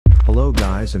Hello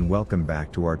guys and welcome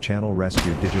back to our channel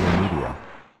Rescue Digital Media.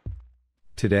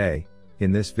 Today,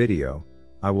 in this video,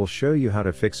 I will show you how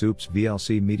to fix Oops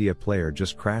VLC media player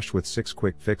just crashed with 6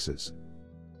 quick fixes.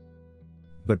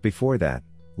 But before that,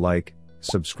 like,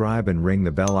 subscribe and ring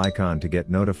the bell icon to get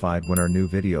notified when our new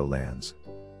video lands.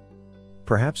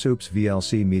 Perhaps Oops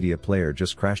VLC media player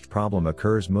just crashed problem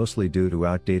occurs mostly due to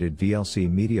outdated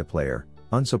VLC media player,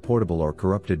 unsupportable or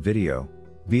corrupted video,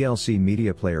 VLC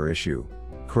media player issue,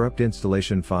 corrupt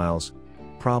installation files,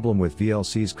 problem with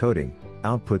VLC's coding,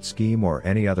 output scheme or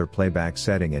any other playback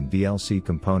setting, and VLC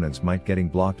components might getting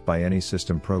blocked by any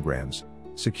system programs,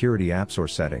 security apps or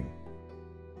setting.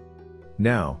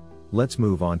 Now, let's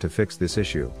move on to fix this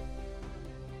issue.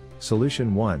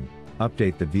 Solution 1.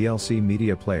 Update the VLC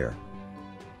media player.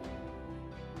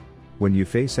 When you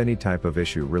face any type of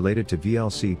issue related to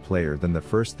VLC player, then the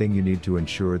first thing you need to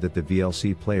ensure that the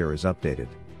VLC player is updated.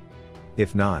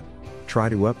 If not, try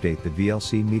to update the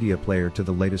VLC media player to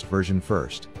the latest version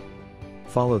first.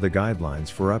 Follow the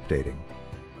guidelines for updating.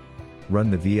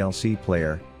 Run the VLC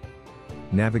player.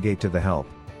 Navigate to the help,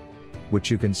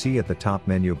 which you can see at the top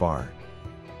menu bar.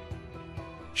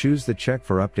 Choose the check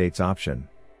for updates option.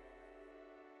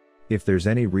 If there's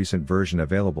any recent version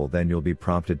available, then you'll be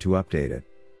prompted to update it.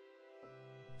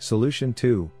 Solution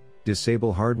 2.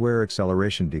 Disable hardware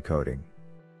acceleration decoding.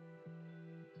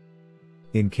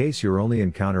 In case you're only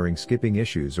encountering skipping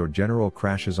issues or general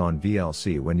crashes on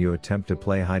VLC when you attempt to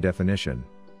play high definition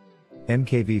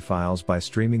MKV files by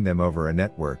streaming them over a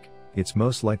network, it's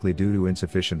most likely due to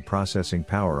insufficient processing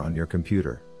power on your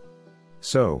computer.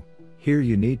 So, here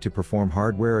you need to perform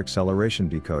hardware acceleration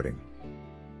decoding.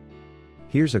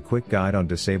 Here's a quick guide on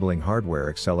disabling hardware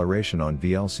acceleration on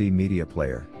VLC media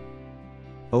player.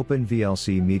 Open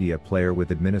VLC media player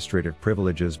with administrative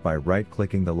privileges by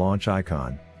right-clicking the launch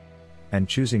icon and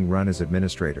choosing Run as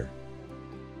Administrator.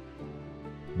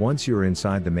 Once you're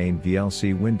inside the main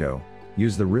VLC window,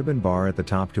 use the ribbon bar at the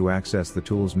top to access the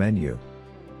Tools menu.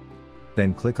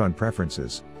 Then click on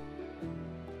Preferences.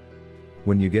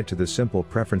 When you get to the Simple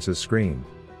Preferences screen,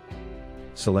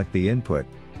 select the Input,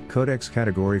 Codecs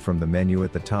category from the menu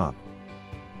at the top.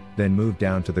 Then move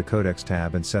down to the Codecs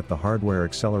tab and set the Hardware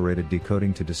Accelerated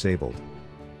Decoding to Disabled.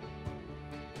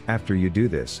 After you do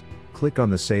this, click on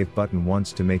the Save button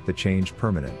once to make the change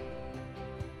permanent.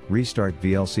 Restart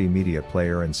VLC media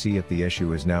player and see if the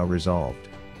issue is now resolved.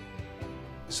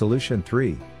 Solution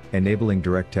 3. Enabling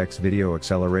DirectX Video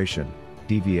Acceleration,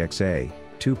 DVXA,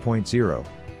 2.0.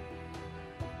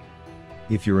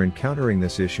 If you're encountering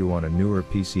this issue on a newer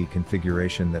PC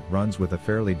configuration that runs with a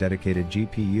fairly dedicated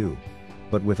GPU,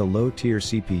 but with a low-tier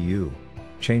CPU,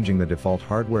 changing the default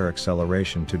hardware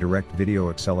acceleration to Direct Video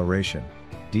Acceleration,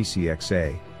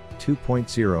 DVXA,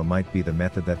 2.0 might be the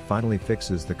method that finally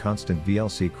fixes the constant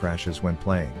VLC crashes when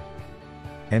playing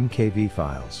MKV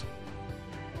files.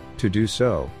 To do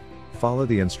so, follow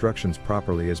the instructions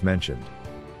properly as mentioned.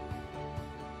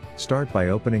 Start by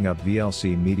opening up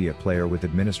VLC media player with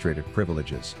administrative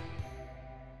privileges.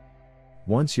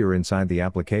 Once you're inside the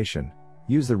application,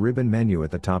 use the ribbon menu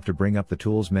at the top to bring up the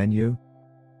Tools menu.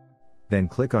 Then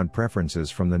click on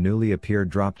Preferences from the newly appeared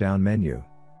drop-down menu.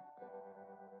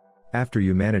 After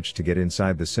you manage to get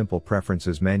inside the Simple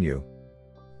Preferences menu,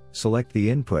 select the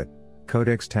Input,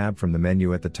 Codecs tab from the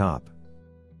menu at the top.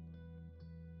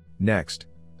 Next,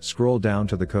 scroll down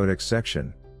to the Codecs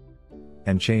section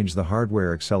and change the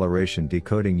hardware acceleration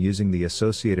decoding using the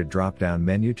associated drop-down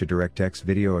menu to DirectX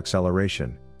Video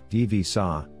Acceleration,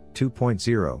 DVXA,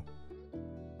 2.0.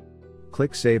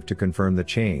 Click Save to confirm the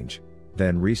change,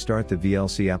 then restart the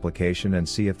VLC application and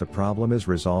see if the problem is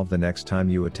resolved the next time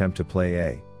you attempt to play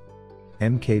a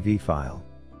MKV file.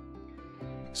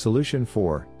 Solution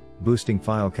 4. Boosting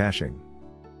file caching.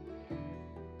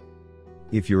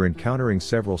 If you're encountering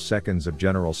several seconds of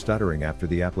general stuttering after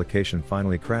the application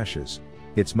finally crashes,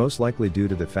 it's most likely due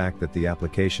to the fact that the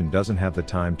application doesn't have the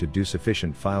time to do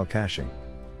sufficient file caching.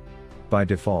 By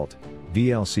default,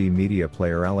 VLC media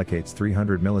player allocates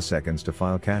 300 milliseconds to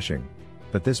file caching,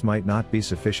 but this might not be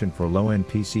sufficient for low-end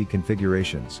PC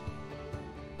configurations.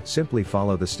 Simply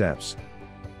follow the steps.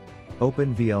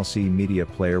 Open VLC media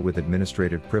player with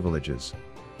administrative privileges.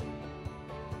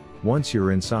 Once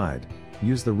you're inside,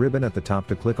 use the ribbon at the top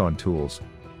to click on Tools.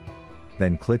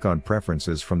 Then click on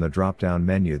Preferences from the drop-down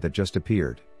menu that just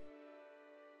appeared.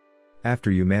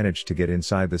 After you manage to get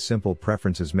inside the Simple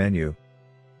Preferences menu,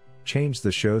 change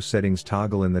the Show Settings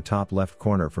toggle in the top left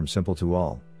corner from Simple to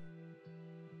All.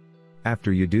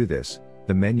 After you do this,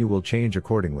 the menu will change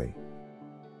accordingly.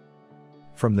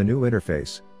 From the new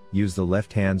interface, use the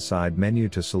left-hand side menu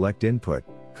to select Input,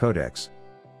 Codecs.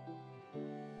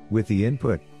 With the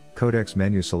Input, Codecs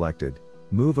menu selected,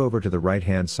 move over to the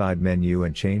right-hand side menu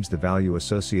and change the value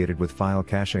associated with file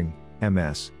caching,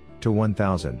 MS, to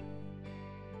 1000.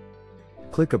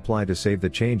 Click Apply to save the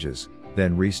changes,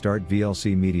 then restart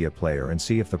VLC Media Player and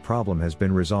see if the problem has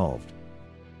been resolved.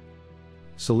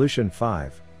 Solution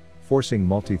 5. Forcing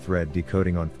multi-thread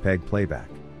decoding on FFmpeg playback.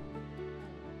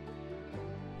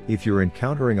 If you're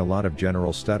encountering a lot of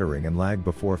general stuttering and lag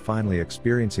before finally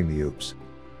experiencing the oops,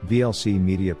 VLC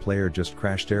Media Player just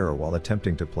crashed error while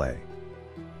attempting to play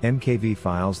MKV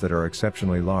files that are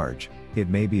exceptionally large, it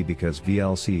may be because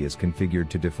VLC is configured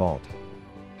to default.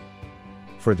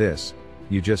 For this,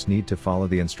 you just need to follow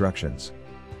the instructions.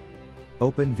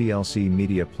 Open VLC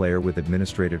Media Player with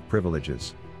administrative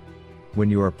privileges. When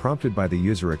you are prompted by the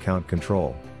User Account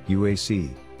Control, UAC,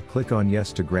 click on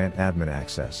Yes to grant admin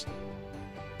access.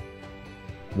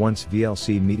 Once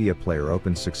VLC Media Player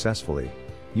opens successfully,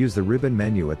 use the ribbon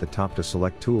menu at the top to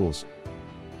select Tools,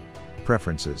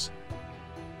 Preferences.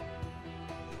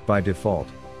 By default,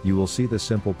 you will see the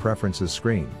Simple Preferences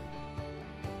screen.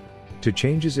 To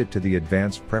changes it to the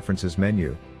Advanced Preferences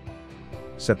menu,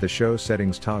 set the Show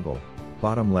Settings toggle,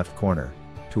 bottom left corner,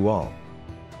 to All.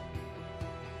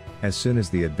 As soon as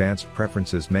the Advanced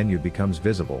Preferences menu becomes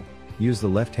visible, use the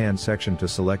left-hand section to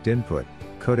select Input,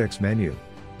 Codecs menu.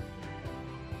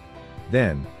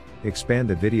 Then, expand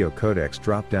the Video Codecs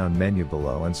drop-down menu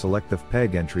below and select the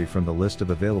FFmpeg entry from the list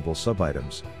of available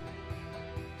sub-items.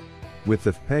 With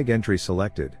the FFmpeg entry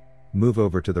selected, move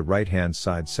over to the right-hand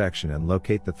side section and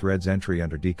locate the threads entry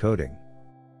under decoding.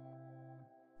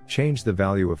 Change the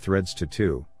value of threads to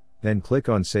 2, then click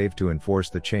on Save to enforce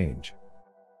the change.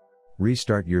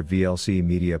 Restart your VLC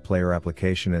Media Player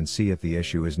application and see if the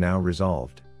issue is now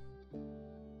resolved.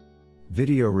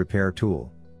 Video Repair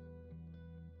Tool.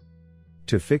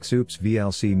 To fix Oops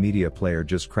VLC Media Player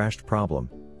just crashed problem,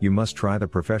 you must try the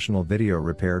Professional Video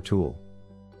Repair Tool.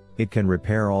 It can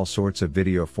repair all sorts of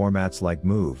video formats like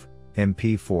MOV,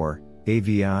 MP4,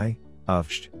 AVI,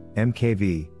 UFSH,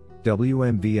 MKV,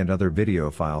 WMV and other video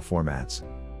file formats.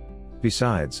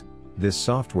 Besides, this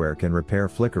software can repair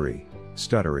flickery,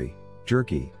 stuttery,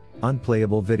 jerky,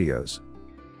 unplayable videos.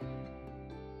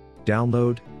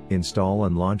 Download, install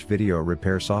and launch video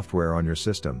repair software on your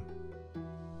system.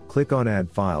 Click on Add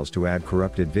Files to add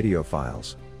corrupted video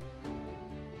files.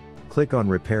 Click on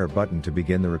Repair button to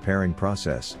begin the repairing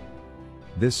process.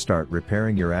 This start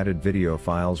repairing your added video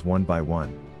files one by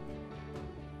one.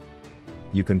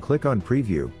 You can click on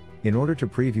Preview, in order to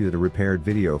preview the repaired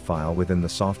video file within the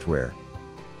software.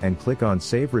 And click on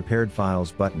Save Repaired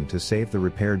Files button to save the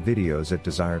repaired videos at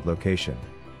desired location.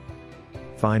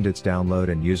 Find its download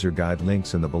and user guide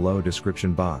links in the below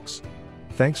description box.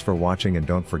 Thanks for watching and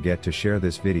don't forget to share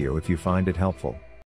this video if you find it helpful.